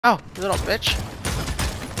Oh, you little bitch.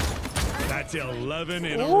 That's 11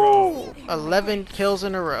 in a row. 11 kills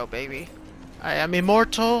in a row, baby. I am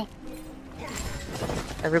immortal.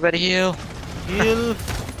 Everybody heal. Heal.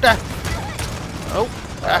 Ah. Oh,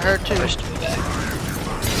 that hurt too.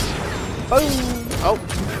 Boom. Oh.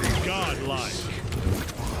 Godlike.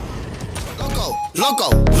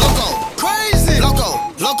 Loco, crazy. Loco.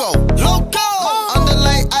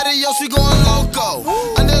 Underlay, adios, we going loco.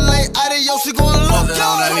 Underlay, adios, we going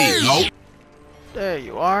loco. There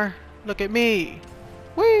you are. Look at me.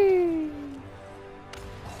 Whee!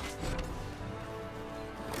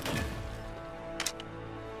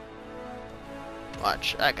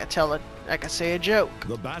 Watch, I can say a joke.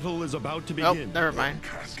 The battle is about to Oh, begin. never mind.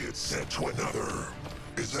 Casket set to another.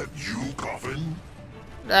 Is that you, Coffin?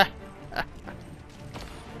 Ah.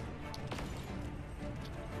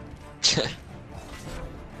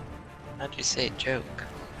 How'd you say joke?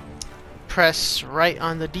 Press right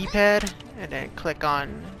on the D-pad and then click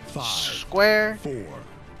on 5, square 4,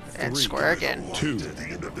 and 3, square again. 2, At the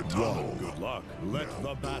end of the 1. tunnel. Good luck. Let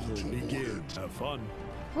the battle begin. Have fun.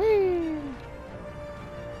 Whee!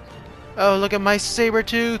 Oh, look at my saber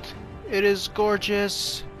tooth. It is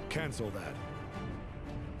gorgeous. Cancel that.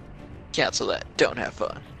 Cancel that. Don't have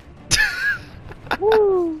fun.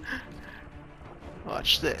 Woo!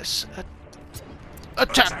 Watch this.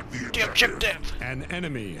 Attack the the objective. An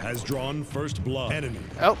enemy has drawn first blood. Enemy.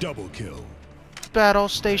 Oh. Double kill. Battle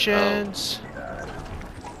stations.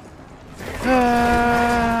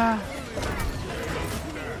 Ah.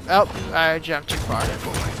 Oh, I jumped too far.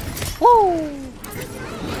 Woo!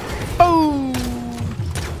 Boom!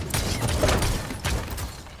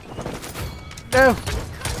 No!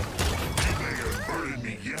 Burn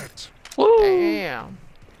me yet. Woo! Damn.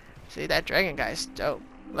 See, that dragon guy's dope.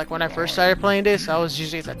 Like when I first started playing this, I was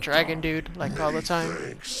usually the dragon dude, like all the time.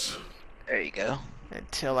 Thanks. There you go.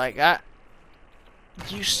 Until I got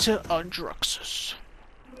used to Undruxus.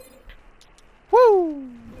 Woo!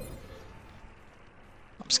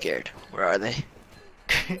 I'm scared. Where are they?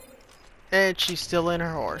 And she's still in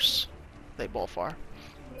her horse. They both are.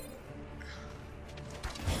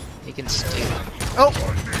 You can steal. Oh!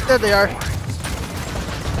 There they are.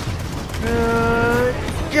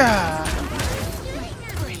 Yeah!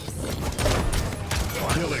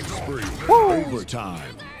 Killing spree. Woo!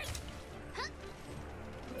 Overtime.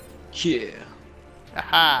 Yeah.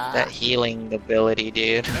 Aha! That healing ability,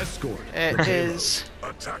 dude. Escort. It is.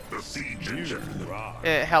 Attack the siege You engine. rock.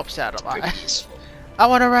 It helps out a Pretty lot. useful. I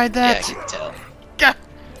want to ride Yeah, I that. can tell. Gah!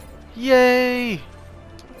 Yay!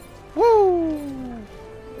 Woo!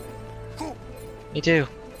 Me too.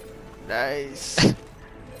 Nice.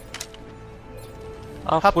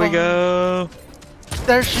 Off Hop we on. go.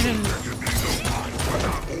 There she is.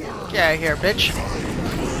 Get out of here, bitch.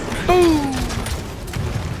 Boom!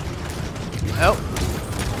 Oh.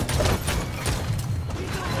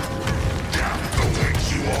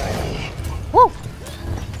 Woo!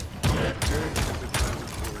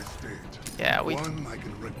 Yeah, One I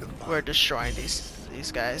can rectify. we're destroying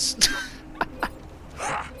these guys.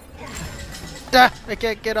 Ah, I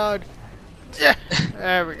can't get on. Yeah,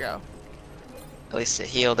 there we go. At least it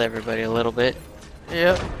healed everybody a little bit.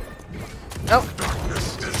 Yep. Oh,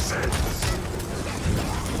 Darkness descends.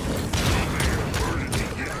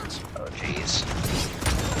 Oh jeez.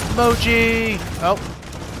 emoji. Oh.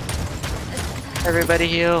 Everybody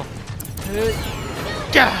heal.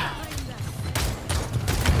 Gah!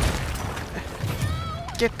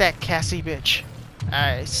 Get that Cassie bitch.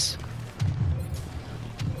 Nice.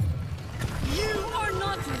 You are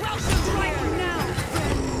not welcome right now.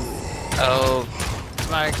 Oh,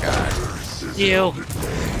 My god. heal.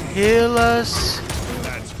 Heal us.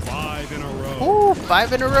 That's 5 in a row. Ooh,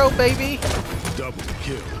 5 in a row, baby. Double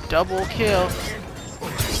kill. Double kill.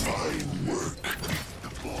 Fine work.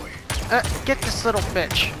 Deploy. Get this little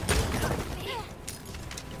bitch.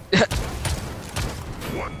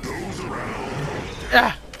 What goes around?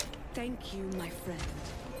 Ah, Thank you, my friend.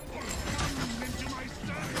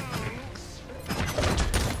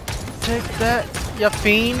 take that, you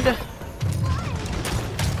fiend.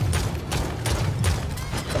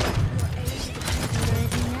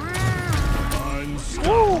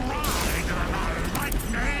 Woo.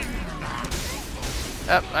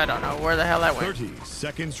 Oh, I don't know where the hell I went. 30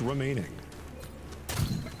 seconds remaining.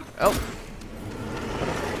 Oh.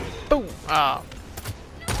 Boom. Oh.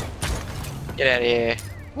 Get out of here.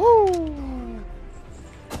 Woo.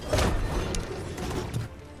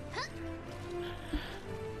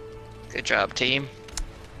 Good job, team.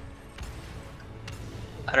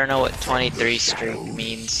 I don't know what 23 streak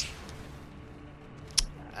means.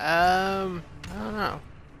 I don't know.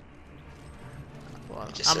 Well,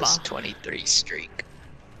 It just says 23 streak.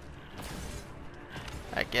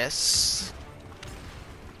 I guess.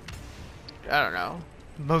 I don't know.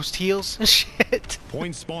 Most heals? Shit.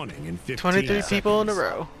 Point spawning in 15 23 people in a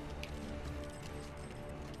seconds. row.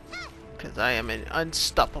 Because I am in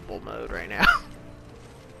unstoppable mode right now.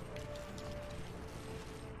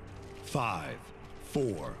 5,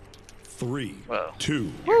 4, 3, Whoa.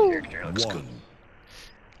 2, Your character looks 1. cool.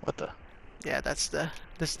 What the? Yeah, this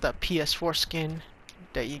is the PS4 skin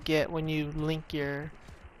that you get when you link your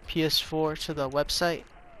PS4 to the website.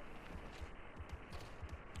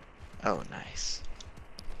 Oh, nice.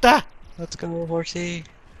 Ah! Let's go, horsey.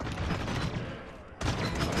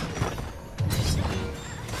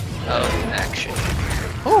 Oh, action.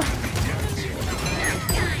 Oh!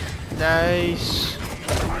 Nice.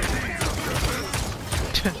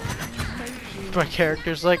 My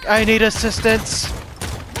character's like, I need assistance.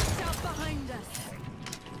 Watch out behind us.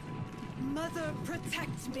 Mother,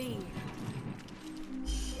 protect me.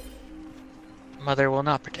 Mother will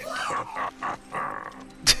not protect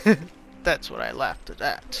you. That's what I laughed at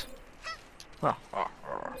that.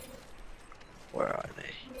 Where are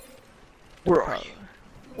they? Where are you?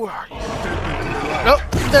 Where are you? Nope,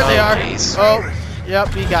 there they Oh, are. jeez. Oh, yep,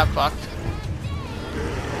 he got fucked.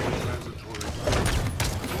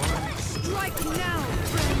 Strike now,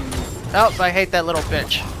 friends. Oh, I hate that little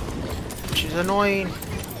bitch. She's annoying.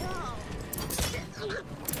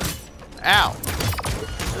 Ow.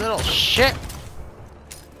 Little shit.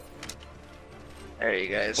 There you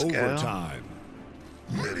guys go. Overtime.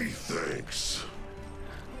 Many thanks.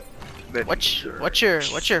 What's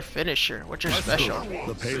your finisher? What's your special?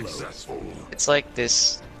 The payload. Successful. It's like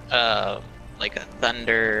this, like a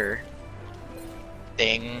thunder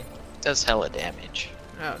thing. Does hella damage.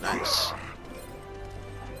 Oh, nice.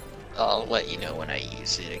 I'll let you know when I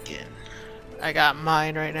use it again. I got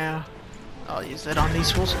mine right now. I'll use it on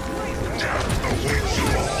these fools.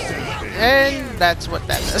 And that's what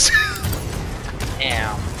that does.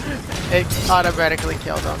 Damn. It automatically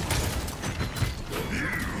killed them.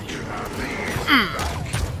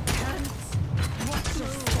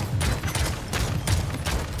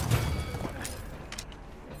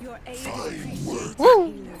 Your aid is appreciated, Woo!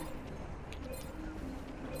 healer.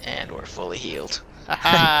 And we're fully healed.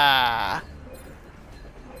 Haha!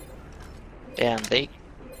 Damn, they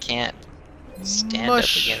can't stand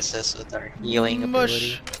Mush. up against us with our healing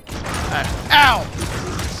Mush. ability. Ow!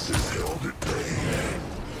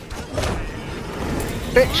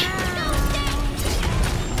 Bitch!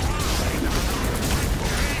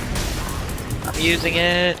 I'm using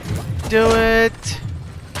it. Do it!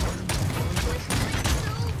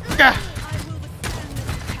 Gah!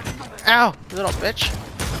 Ow! Little bitch.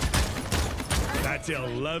 That's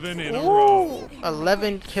 11 in a row. Ooh,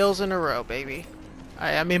 11 kills in a row, baby.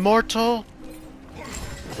 I am immortal.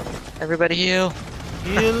 Everybody heal.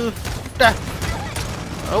 Heal. Ah.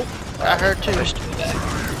 Oh, that hurt too. Pushed me back.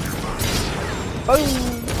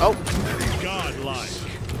 Boom. Oh. Godlike.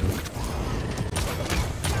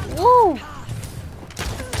 Woo.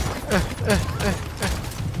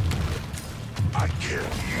 I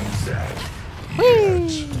can't use that.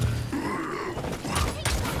 Whee.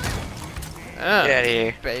 Get out of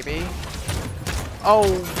here. Baby. Oh,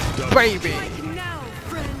 baby. Strike now,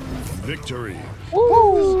 friends. Victory.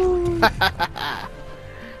 Woo.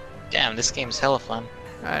 Damn, this game's hella fun.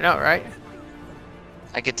 I know, right?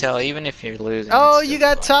 I could tell even if you're losing. Oh, it's you still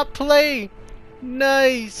got fun. top play.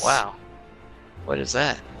 Nice. Wow. What is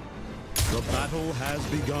that? The battle has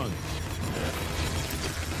begun.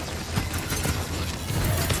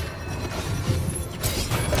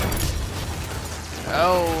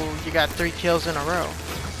 Oh, you got 3 kills in a row.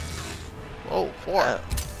 Whoa, 4. Oh,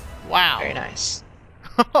 Wow. very nice.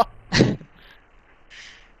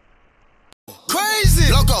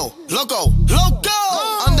 Crazy. Loco, loco, loco.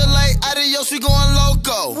 Underlay, adios, we going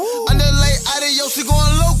loco. Underlay, adios, we going